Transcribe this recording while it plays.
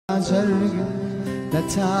جرگ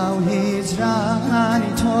لتاو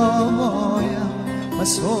هجرانی تویا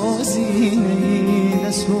مسوزینی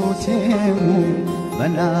دسوتیمو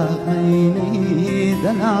بناغمینی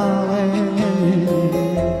دناوی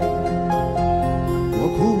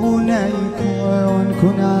وکونی کون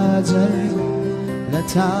کنا جرگ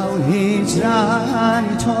لتاو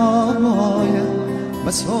هجرانی تویا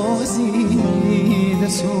مسوزینی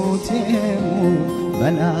دسوتیمو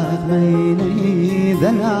بناغمینی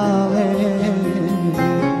دناوی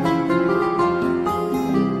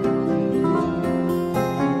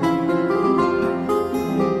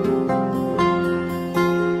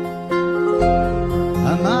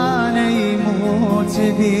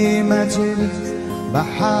بمجلس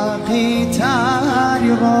بحقي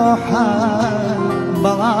تاري روحا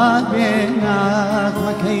بغابينات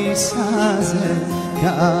مكيسازة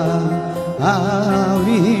كأوي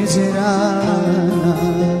زرانا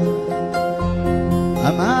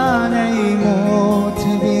أمانة يموت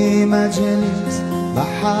بمجلس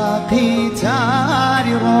بحقي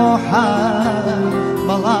تاري روحا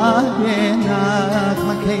بغابينات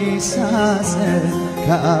مكيسازة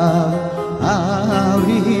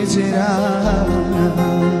كأوي زرانا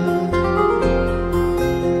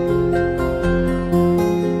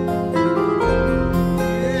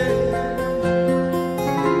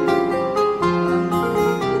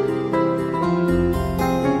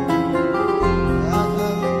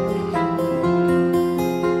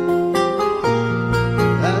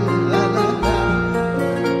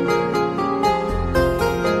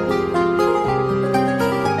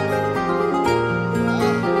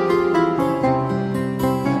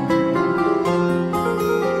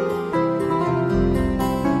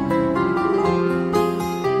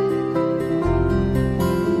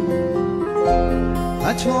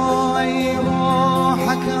أتوي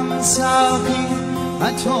روحك مساقي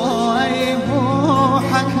أتوي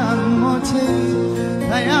روحك متي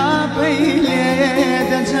فيا بيلي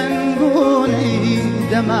دجنبوني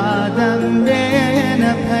دما دم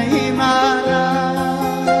بين بيمانا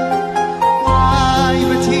واي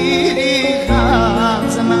بتيري خام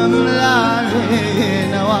زمم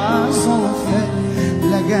لالين وصوفه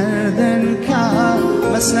لقردن كان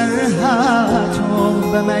مسرهاتو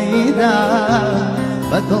بميدان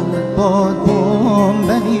بدل بود بوم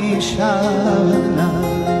بنیشانا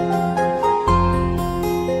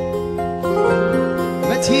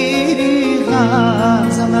بتیری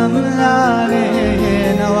غازم ملالی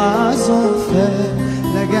نوازوفه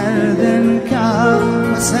لگردن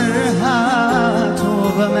کام مسرهاتو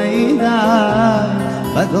بمیدان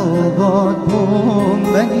بدل بود بوم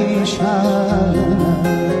بنیشانا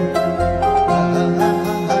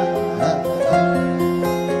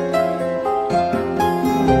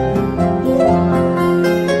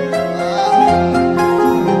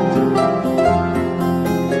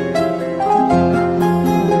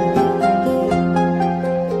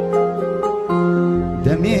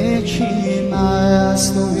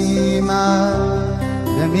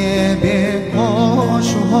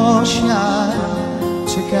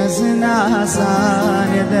از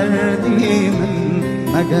نازان دردی من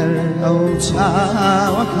مگر او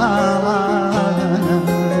چاوکاوانا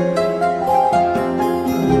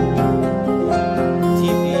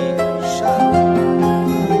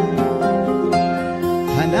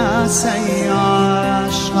هنا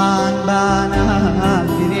سيعشقان بانا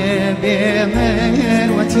بني بمن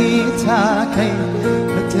وتي تاكي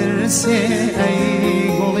بترسي اي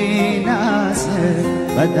قولي ناسر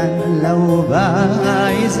بدن لو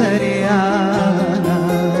باي زريانا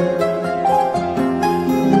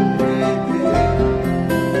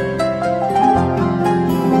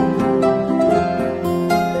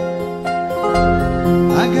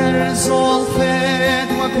اگر زلفت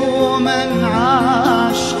وكو من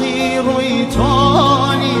عاشقي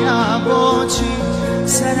رويتوني ابوچي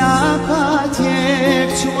سراپاتيك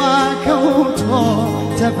چواكوتو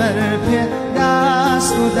تبرپي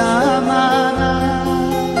داست و دامانا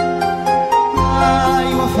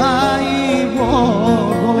وفایی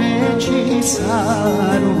بوی چی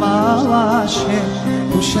سر و باشه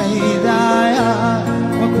تو شیدایا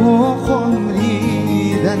وکو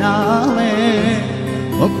خمری دناله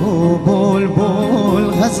وکو بول بول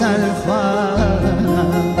غزل خوانا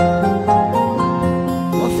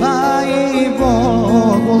وفایی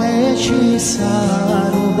بوی چی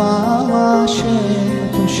سر و باشه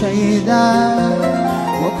تو شیدایا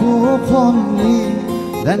وکو خمری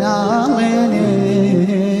دناله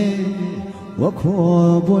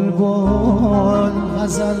وكو بلبل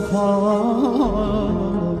غزل خان